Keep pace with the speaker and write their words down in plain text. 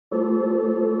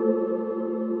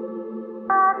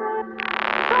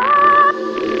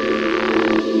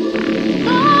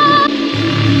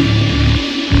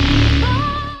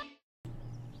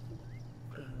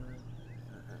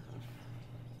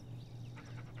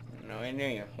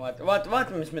nii,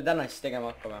 vaatame, mis me täna siis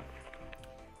tegema hakkame.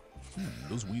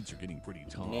 Those weeds are getting pretty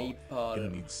tall. Napalm. Gonna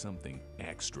need something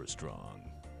extra strong.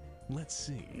 Let's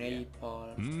see.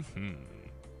 Napalm.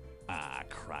 Ah,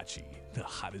 crotchy. The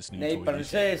hottest new Napalm,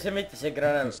 toy. see mitte see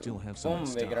pomm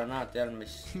või granaat jälle,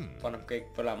 mis paneb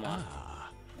kõik põlema.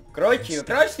 Crotchy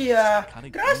või?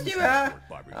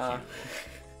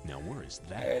 Now where is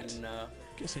that?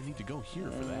 Guess I need to go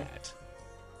here for that.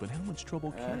 But how much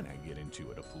trouble can I get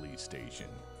into at a police station?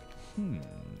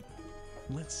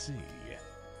 Let's see.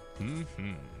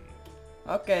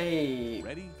 Okei,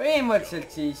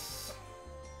 põhimõtteliselt siis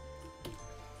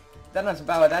tänase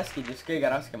päeva taskid just kõige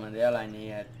raskemad ei ole,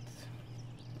 nii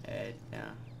et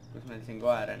jah, kus meil siin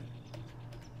koer on?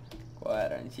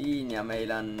 Koer on siin ja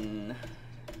meil on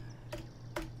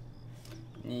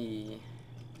nii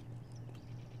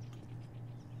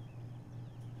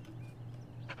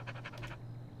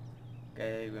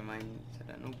okei, kui ma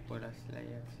selle nupu üles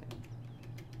leiaksin.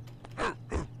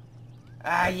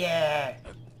 Ah yeah!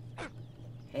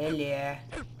 Hell yeah!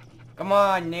 Come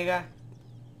on, nigga!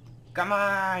 Come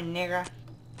on, nigga!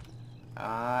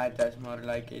 Ah, that's more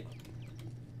like it.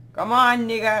 Come on,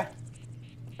 nigga!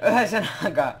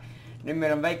 Ühesõnaga, nüüd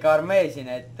meil on väike armee siin,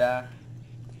 et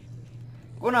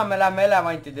kuna me läheme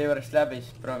elevantide juurest läbi,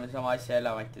 siis proovime sama asja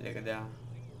elevantidega teha.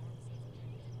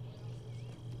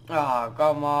 Ah,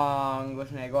 come on,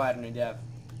 kus meie koer nüüd jääb?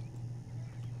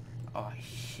 Oh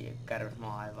shit, kärbes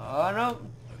maha juba.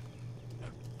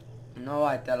 No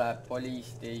vahet ei ole,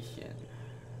 police station.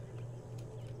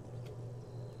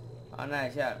 Ah, näe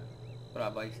seal,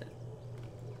 tuleb vaikselt.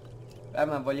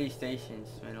 Lähme police station,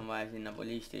 siis meil on vaja sinna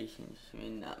police stationisse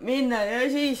minna ja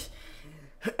siis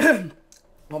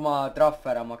oma trahv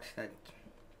ära maksta, et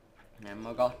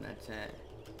ma kahtlen, et see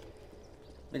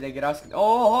midagi rasket.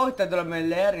 Ta tuleb meil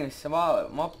järgmisse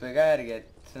mappi ka järgi,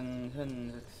 et see on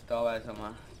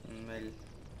tavesama. Meil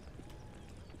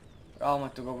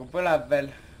raamatukogu põleb veel.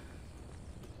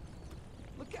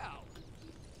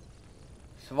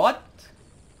 SWAT?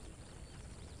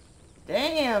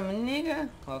 Damn, nigga.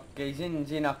 Okei,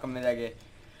 siin hakkab midagi.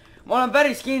 Ma olen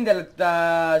päris kindel, et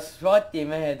SWAT-i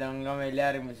mehed on ka meil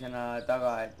järgmisena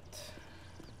taga,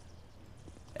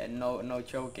 et no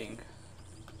joking.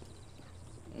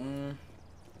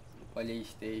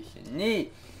 Police station. Nii.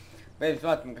 Veebis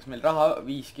vaatame, kas meil raha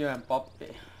 50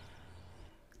 pappi.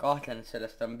 Kahtlen, et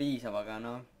sellest on piisav, aga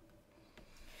no.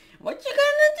 What you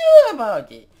gonna do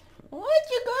about it? What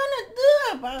you gonna do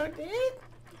about it?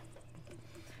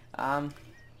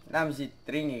 Läheme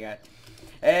siit ringiga.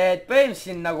 Et põhimõtteliselt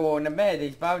siin nagu need mehed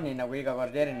ei spawni nagu iga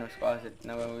kord erinevas kohas, et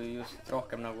nagu just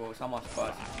rohkem nagu samas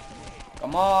kohas.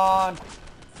 Come on!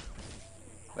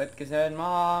 Võtke see veel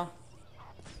maha.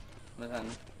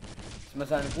 Ma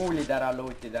saan kuulid ära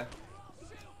lootida.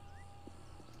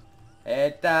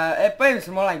 Et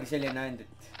põhimõtteliselt ma olengi selline vend,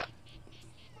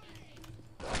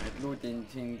 et lootin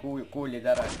siin kuulid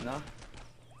ära, et noh.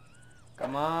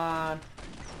 Come on.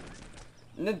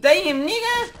 No damn,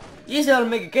 nigga! Ise olen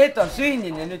mingi getos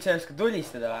sündinud ja nüüd sa ei oska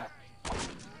tulistada või?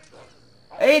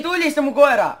 Ei tulista mu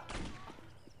koera!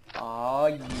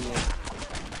 Yeah.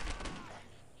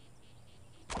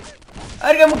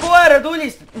 Ärge mu koera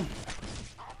tulistada!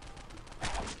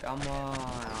 Come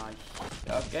on.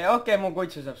 Okei, mu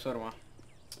kutsu saab surma.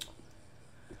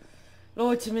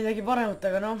 Lootsin midagi paremat,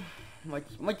 aga noh.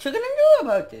 What you gonna do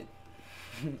about it?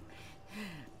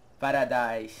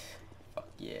 Paradise. Fuck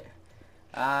yeah.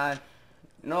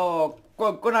 No,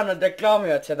 kuna nad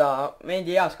reklaamivad seda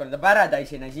vendi heaskonda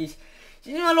Paradise'ina, siis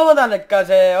ma loodan, et ka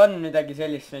see on midagi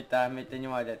sellist, mitte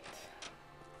niimoodi, et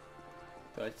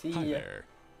tuled siia.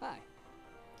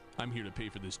 I'm here to pay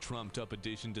for this trumped-up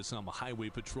addition to some highway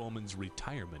patrolman's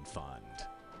retirement fund.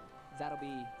 That'll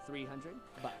be $300.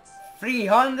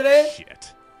 300?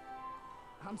 Shit.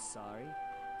 I'm sorry.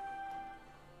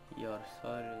 You're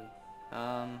sorry.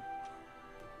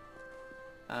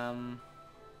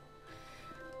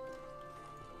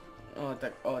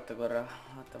 Oota korra.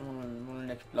 Oota, mul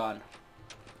on üks plaan.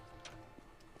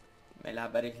 Me ei lähe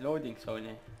päris loading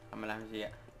zone'i, aga me läheme siia.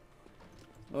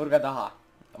 Nurga taha.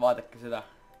 Vaadake seda.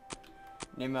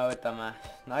 Nüüd me võtame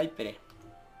snaiperi.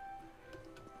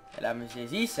 Ja läheme siia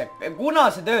sisse. Kuna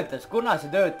see töötas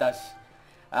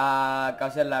ka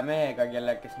selle mehega,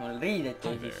 kes mul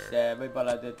riideti, siis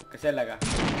võib-olla töötab ka sellega.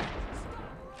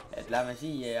 Et läheme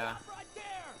siia ja...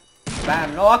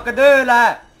 Bam, no hakka tööle!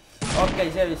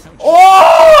 okei, see vist.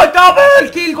 Double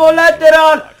Kill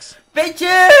Collateral!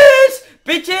 Bitches!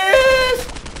 Bitches!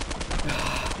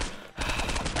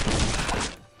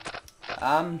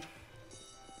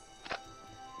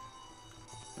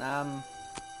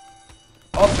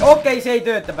 Okei, see ei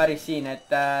tööta päris siin, et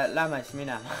lähme siis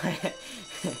minema.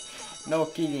 No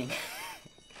kidding.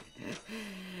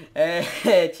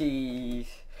 Jeez.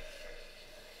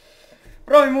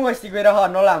 Proovime uuesti, kui raha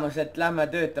on olemas, et lähme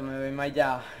töötame või ma ei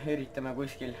tea, üritame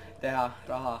kuskil teha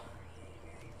raha.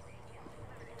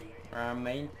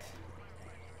 Meint.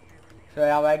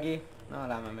 Sõjavägi. No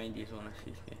lähme meindi suunas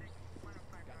siiski.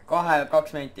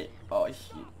 2 menti.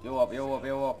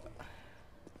 Jõuab.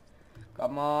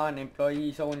 Come on,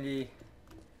 employees only.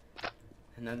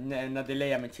 Nad ei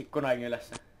leia meid siit kunagi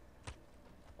ülesse.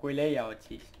 Kui leiavad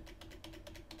siis.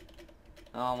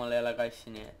 Mul ei ole kassi,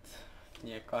 nii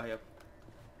et kahju.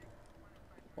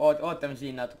 Ootame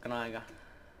siin natukene aega.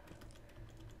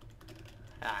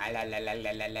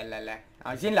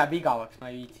 Siin läheb igavaks, ma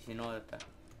ei viitsi siin oodata.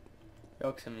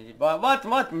 Jookseme siin.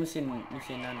 Vaatame, mis siin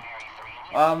on.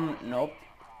 Nope.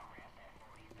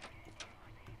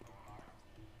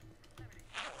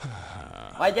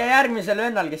 Ma ei tea, järgmisel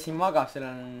vennal, kes siin magab, seal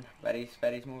on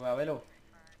päris mugav elu.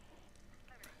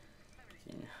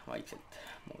 Siin vaikselt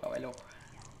mugav elu.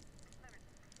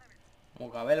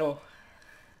 Mugav elu.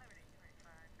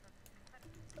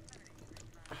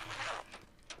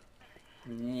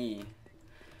 Nii.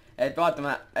 Et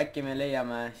vaatame, äkki me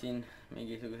leiame siin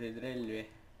mingisuguseid relvi.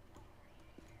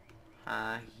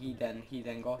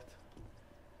 Hidden koht.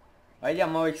 Ma ei tea,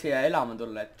 ma võiks siia elama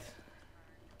tulla, et...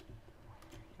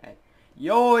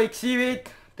 Joo, Xivit!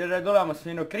 Tere tulemast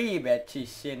minu kriibi, et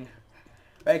siis siin...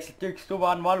 Väikselt üks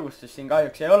tuba on valgustus siin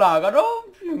kahjuks ei ole, aga no...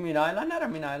 Mina elan ära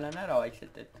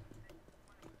vaikselt, et...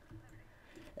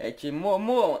 Et siin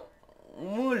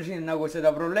mul siin nagu seda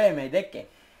probleemi ei teki.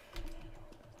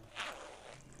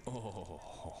 Oh,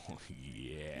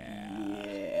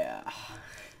 yeah.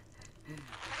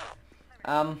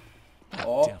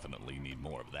 Definitely need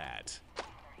more of that.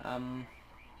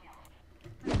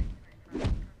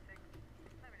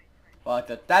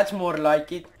 Vaata, that's more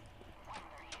like it.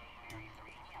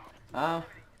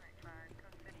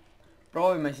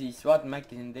 Proovime siis, vaatame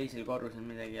äkki siin teisel korrusel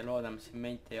midagi ja loodame, siin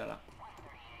menti ei ole.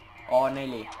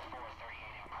 A4.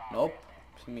 Nope,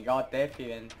 siin mingi ATF-i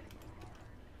vend.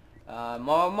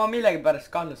 Ma millegipärast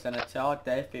kahtlustan, et see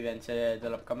ATF-i vend, see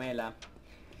tuleb ka meile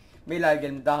millalgi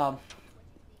taha.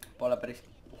 Pole päris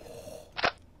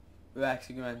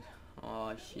 90.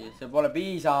 Oh shit, see pole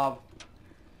piisav.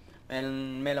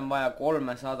 Meil on vaja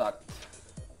 300.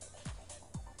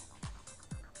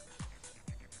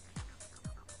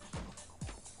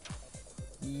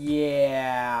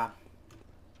 Yeah.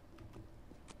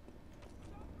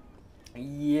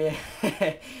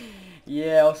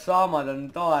 Osamad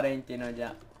on toa rentinud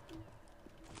ja...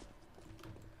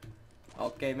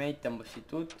 Okei, meitambussi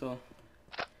tuttu.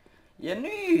 Ja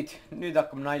nüüd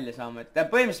hakkame nalja saama, et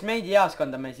põhimõtteliselt meidi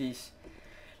jaaskonda me siis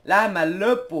läheme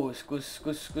lõpus,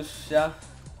 kus jah.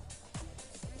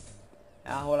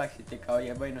 Jah, oleksid ikka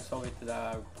võinud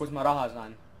soovitada, kus ma raha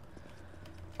saan.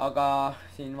 Aga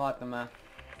siin vaatame.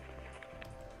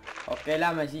 Okei,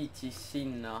 lähme siit siis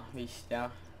sinna vist, jah.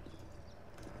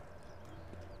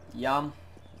 Jah,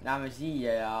 lähme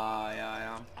siia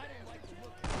ja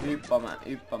hüppame,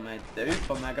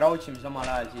 ja crouchime samal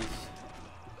ajal siis.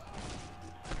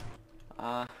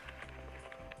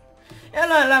 Ja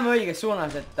läheme õiges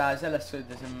suunas, et selles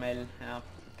suhtes on meil jah,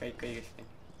 kõik õigesti.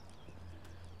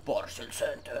 Postal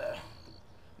Center,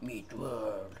 Meat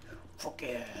World, fuck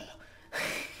yeah.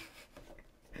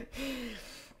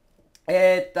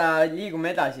 Et liigume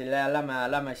edasi,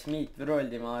 lähme siis Meat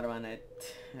Worldi, ma arvan, et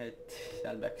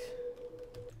seal peaks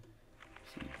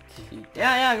siit.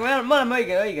 Ja, me oleme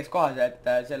õiges kohas, et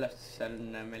sellest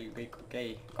on meil kõik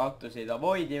okei. Kaktuseid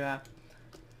avoidime.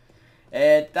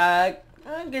 Et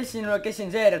kes siin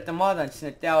seeriat on vaadanud, siis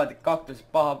need teavad, et kaktused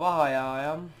paha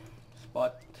ja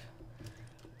SWAT.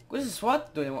 Kui see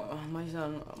SWAT tuli, ma ei saa,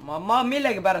 ma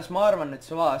millegipärast ma arvan, et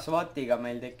SWAT-iga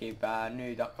meil tekib,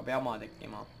 nüüd hakkab jama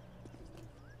tekkima.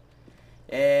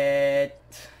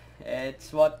 Et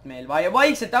SWAT meil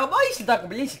vaikselt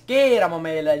hakkab lihtsalt keerama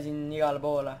meile siin igale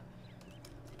poole.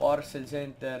 Postal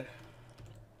Center.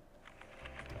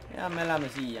 Ja me läheme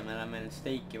siia, me läheme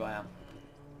steiki vaja.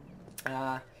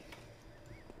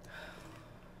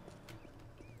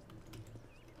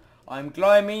 I'm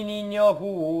climbing in your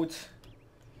hood,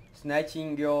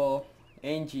 snatching your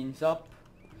engines up.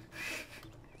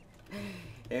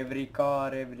 Every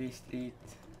car, every street.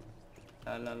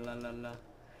 La la la la la.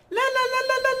 La la la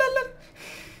la la la la.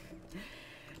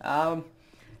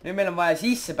 nüüd meil on vaja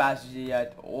sissepääsu siia,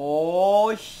 et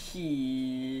oh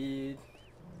shit.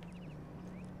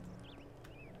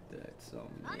 That's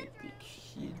some epic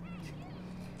shit.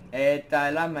 Et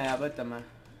lähme ja võtame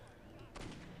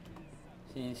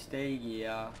siin steigi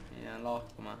ja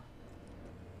lahkume.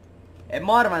 Et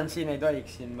ma arvan, siin ei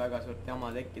tohiks siin väga suurt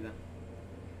jama tekkida.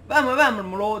 Vähemalt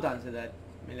ma loodan seda, et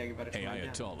millegi pärast Hey ma ei tea.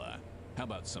 Ayatollah, how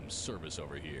about some service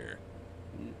over here?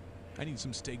 I need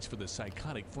some steaks for the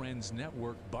Psychotic Friends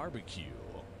Network barbecue.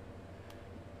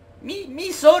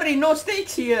 Me sorry, no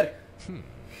steaks here.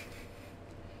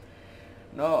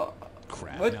 No,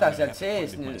 võta sealt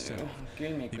sees nüüd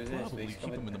külmiku sees võiks ka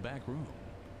võtta.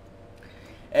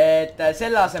 Et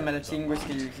selle asemel, et siin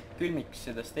kuskil külmikus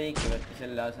seda steiki võtta,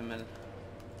 selle asemel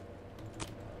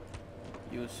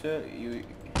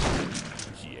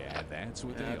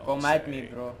come at me,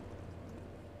 bro.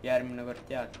 Järgmine kord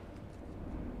tead.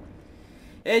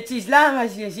 Et siis läheme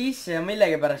siia sisse ja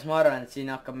millegipärast ma arvan, et siin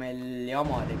hakkab meil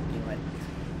jama tekkima, et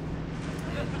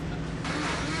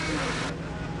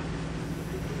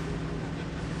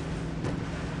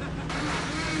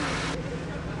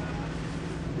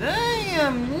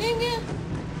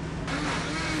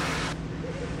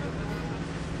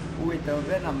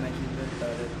huvitav enam me siin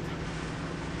võtavad, et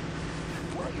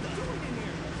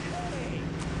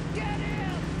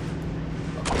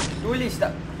tulista.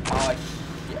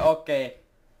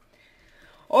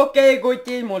 Okei,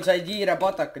 kutid, mul sai kiire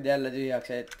patakad jälle tühjaks,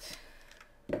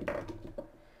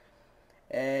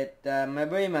 et me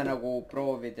võime nagu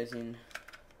proovida siin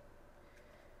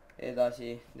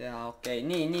edasi teha, okei,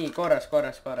 nii, korras.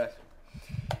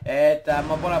 Et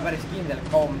ma pole päris kindel, et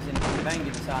kaua ma siin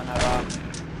mängida saan,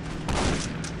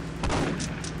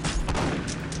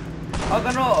 aga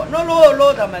no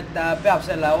loodame, et peab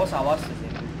selle osa vastu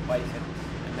siin vaikselt.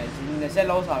 Meil siin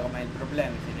selle osaga meil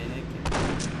probleeme siin ei teki.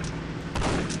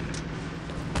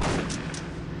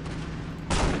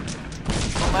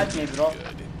 Come at me, bro.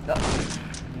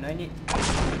 No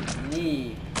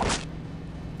nii.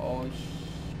 Oh,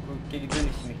 kui keegi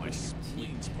tulistas mind kuskilt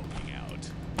siin.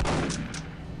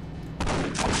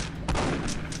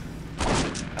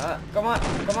 Come on,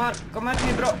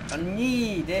 bro.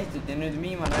 Nii tehtud ja nüüd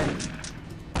viimane ainult.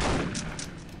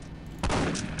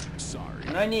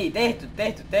 No nii, tehtud,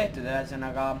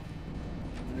 ühesõnaga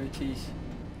nüüd siis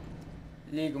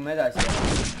liigume edasi.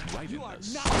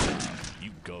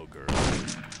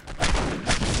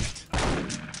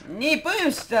 Nii,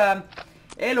 põhimõtteliselt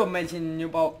elu meil siin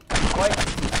juba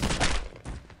vaikselt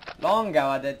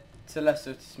langevad, et selles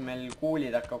suhtes meil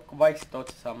kuulid hakkab vaikselt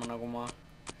otsa saama,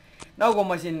 nagu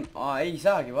ma siin, ei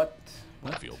saagi, what?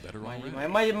 Ma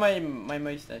ei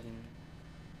mõista siin.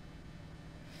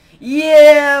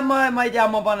 Yeah, ma ei tea,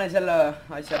 ma panen selle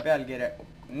asja pealkirja.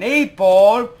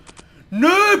 Napalm!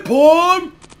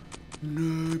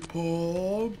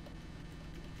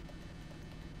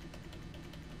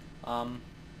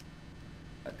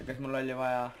 Vaata, kas mul oli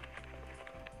vaja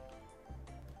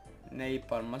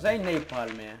Napalm, ma sain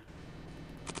Napalmi.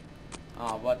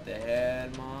 What the hell,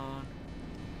 man.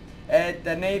 Et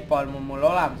Napalm on mul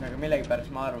olemas, aga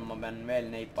millegipärast ma arvan, ma pean veel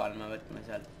Napalme võtma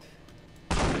sealt.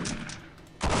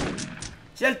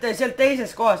 Sealt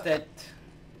teisest kohast, et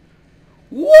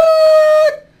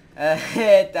what?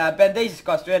 Et pean teisest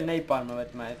kohast veel Napalme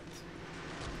võtma,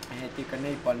 et ikka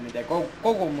Napalmide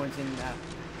kogu mul siin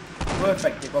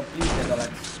perfect ja completed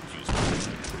oleks.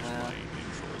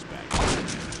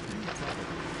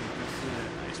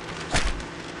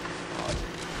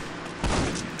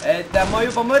 Et ma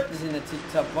juba mõtlesin, et siit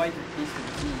saab vaikselt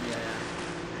istuda siia ja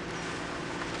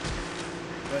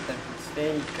võtan siit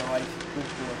steike vaikselt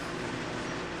kukuvad siia.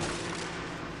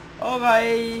 Aga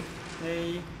ei,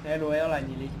 elu ei ole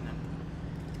nii lihtne.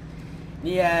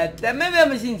 Nii et me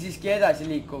peame siin siiski edasi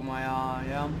liikuma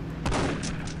ja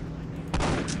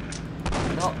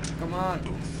no, come on.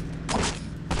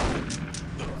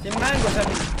 Siin mängus on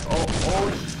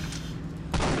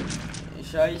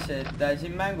scheisse, et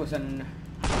siin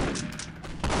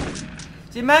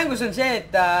mängus on see,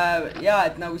 et jaa,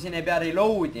 et nagu siin ei pea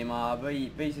reload ima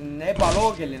või see on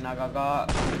ebaloogiline, aga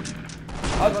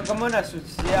ka mõnes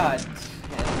suhtes jaa, et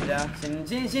jah,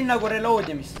 siin nagu reload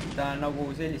imist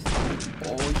nagu sellist.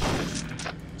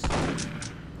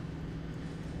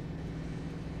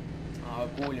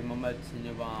 Kuulin, ma mõtlesin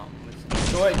juba,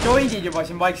 jointid juba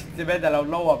siin vaikselt vedelevad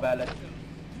laua peal,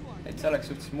 et see oleks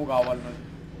suhtes mugav olnud.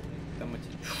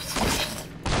 Tõmbasin.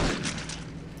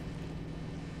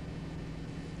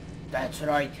 That's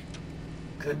right.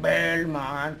 Kill bell,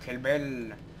 man, kill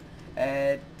bell.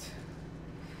 Et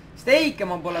steike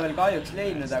ma pole veel kahjuks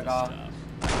leidnud, aga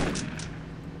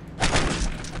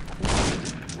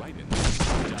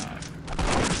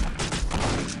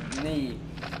nii.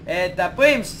 Et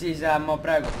põhimõtteliselt siis ma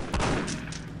praegu...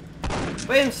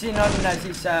 Põhimõtteliselt siin on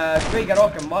siis kõige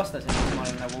rohkem vastaseid, mis ma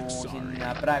olen nagu siin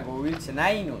praegu üldse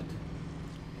näinud.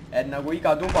 Et nagu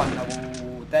iga tuba on nagu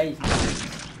täis.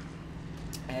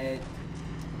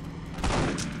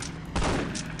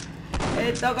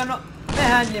 Et aga no, me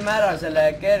handlime ära selle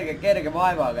kerge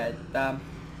vaevaga, et...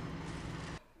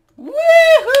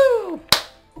 Woohoo!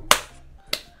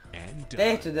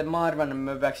 Tehtud, et ma arvan, et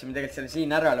me peaksime tegelikult selle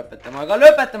siin ära lõpetama, aga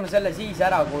lõpetame selle siis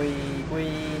ära, kui...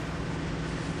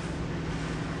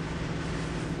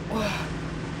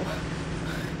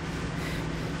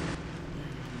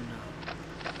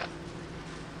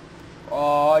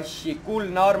 Oh shit,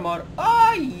 kuldne armor,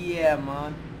 oh yeah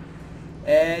man.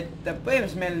 Et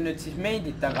põhimõtteliselt meil on nüüd siis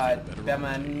meindid taga, et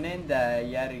peame nende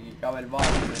järgi ka veel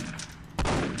vaatama.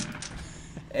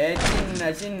 Et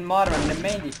siin ma arvan, need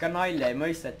meindid ka nalja ei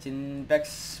mõista, et siin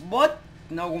peaks,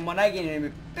 nagu ma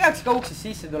nägin, peaks ka uksest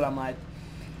sisse tulema,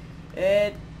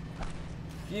 et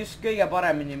just kõige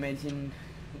paremini meil siin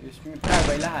just praegu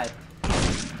ei lähe, et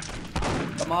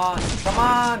come on, come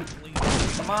on,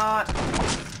 come on.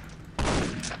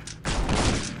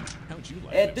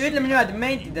 Et ütleme niimoodi,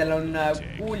 meintidel on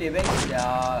kuuli veits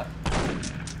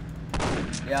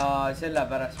ja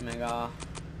sellepärast me ka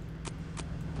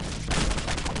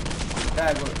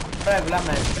praegu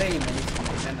lähme spreime lihtsalt,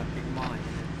 meil lennab kõik maha.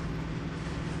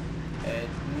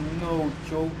 Et no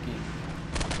joking.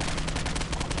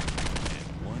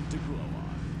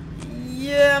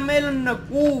 Ja meil on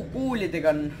kuulidega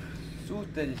on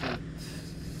suhteliselt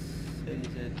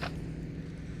sellised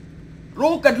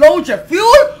rocket launcher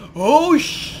fuel. Oh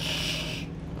shh.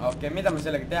 Okei, mida me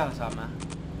sellega teha saame?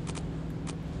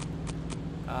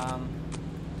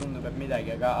 Tundub, et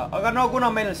midagi, aga no kuna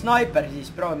meil on snaiper,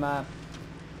 siis proovime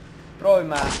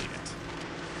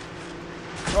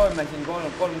siin 3-6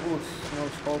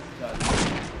 no-scope'i saada.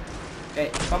 Okei,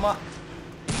 come on.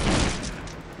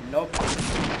 Nope.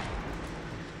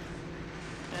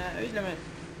 Ütleme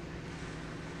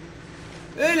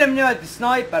niimoodi, et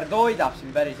snaiper toidab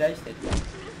siin päris hästi.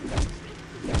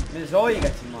 Mida sa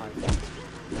oigad siin maal?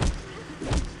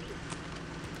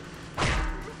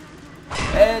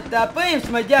 Et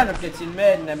põhimõtteliselt ma ei teadnudki, et siin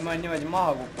meelne niimoodi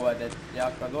maha kukuvad, et ja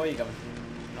hakkavad oigama siin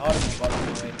armu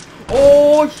paluma või...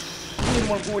 Oh shit,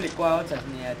 mul kuulid kohe otsas,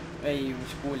 nii et... Ei,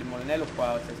 mis kuulid, mul on eluk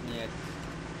kohe otsas, nii et...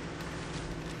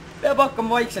 Peab hakkama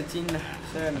vaikselt siin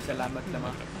söömisele mõtlema.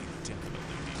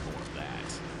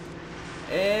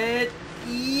 Et...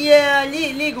 Yeah,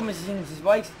 liigume siin siis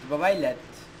vaikselt juba välja,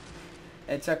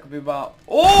 et see hakkab juba...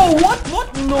 Oh, what?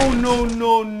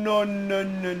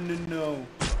 No.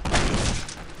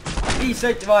 Viis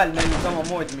sõiti vahel, meil on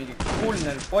samamoodi mingi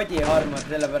kuldne body armor,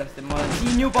 sellepärast et ma olen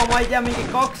siin juba, ma ei tea, mingi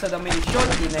 200 mingi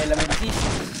shoti neile mingi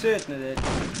sisse söötnud, et...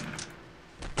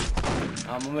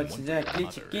 Ma mõtlesin, see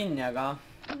klitsib kinni, aga...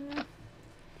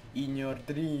 In your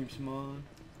dreams, man.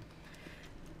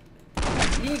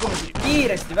 Liigume siit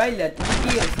kiiresti välja, et nii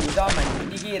kiiresti me saame,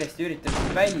 nii kiiresti üritame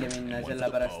siit välja minna,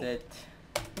 sellepärast et...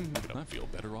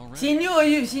 Siin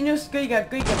just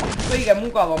kõige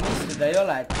mugavam istuda ei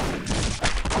ole, et...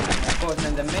 Koos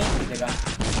nende meintidega.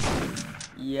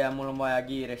 Ja mul on vaja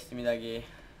kiiresti midagi...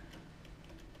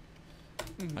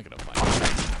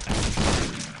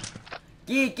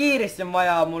 Kiiresti on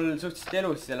vaja mul suhteliselt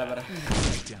elus, sellepärast.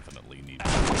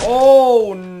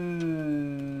 Oh,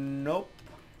 nope.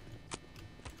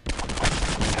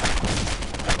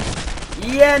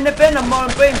 Ja, ne pennab, ma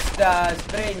olen põhimõtteliselt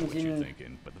sprein siin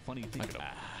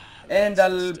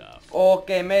endal...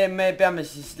 Okei, me peame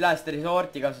siis last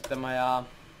resorti kasutama ja...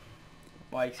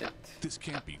 Vaikselt.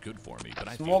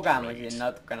 Smogema siin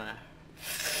natukene.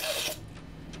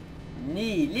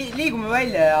 Nii, liigume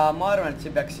välja ja ma arvan, et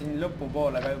see peaks siin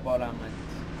lõpupoole ka juba olema, et...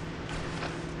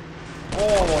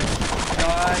 Oh,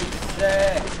 scheisse!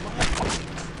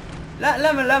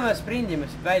 Lähme sprindime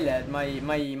siit välja, et ma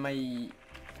ei...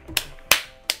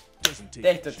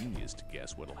 Tehtud.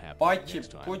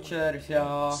 Butchers ja...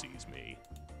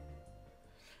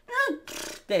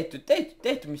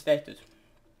 Tehtud, mis tehtud.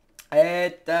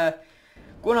 Et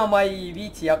kuna ma ei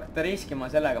viitsi hakata riskima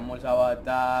sellega, mul saavad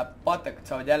patekad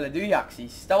saavad jälle tühjaks,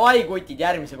 siis davai kutid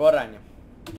järgmise korrani.